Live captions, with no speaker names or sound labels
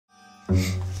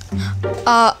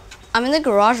I'm in the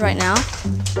garage right now.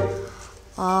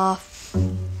 I'm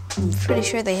pretty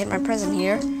sure they hid my present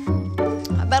here.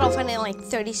 I bet I'll find it in like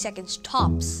 30 seconds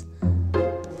tops.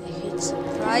 They hate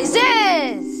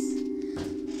surprises!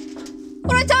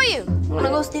 What'd I tell you? I'm gonna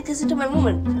go sneak this into my room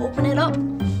and open it up.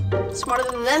 Smarter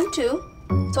than them two.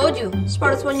 Told you,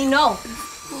 smartest one you know.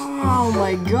 Oh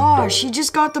my gosh, he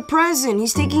just got the present.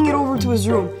 He's taking it over to his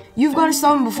room. You've got to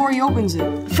stop him before he opens it.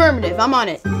 Affirmative, I'm on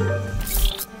it.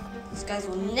 These guys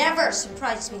will never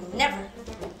surprise me, never.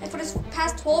 And for this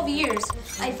past 12 years,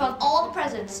 I found all the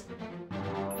presents.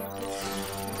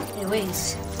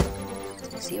 Anyways,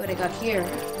 let's see what I got here.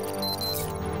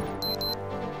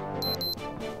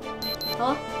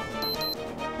 Huh?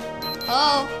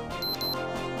 Hello?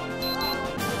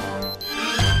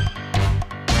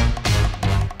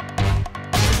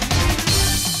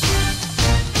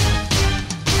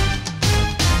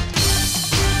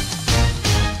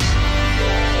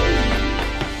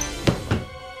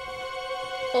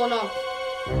 Oh no.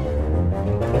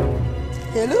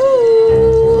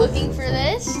 Hello? Looking for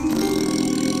this?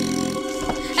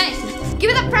 Hey, give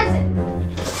me the present!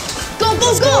 Go,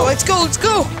 go, go! Let's go, let's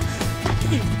go!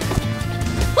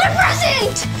 My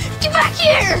present! Get back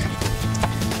here!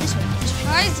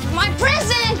 Surprise, my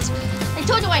present! I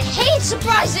told you I hate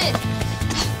surprises!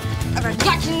 I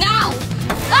got you now!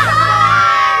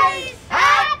 Surprise!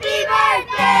 Happy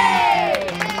birthday!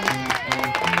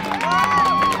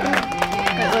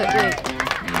 Wait.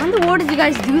 How in the world did you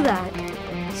guys do that?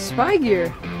 Spy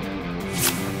gear.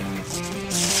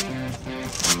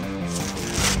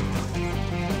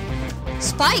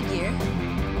 Spy gear?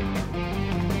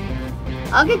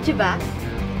 I'll get you back.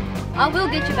 I will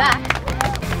get you back.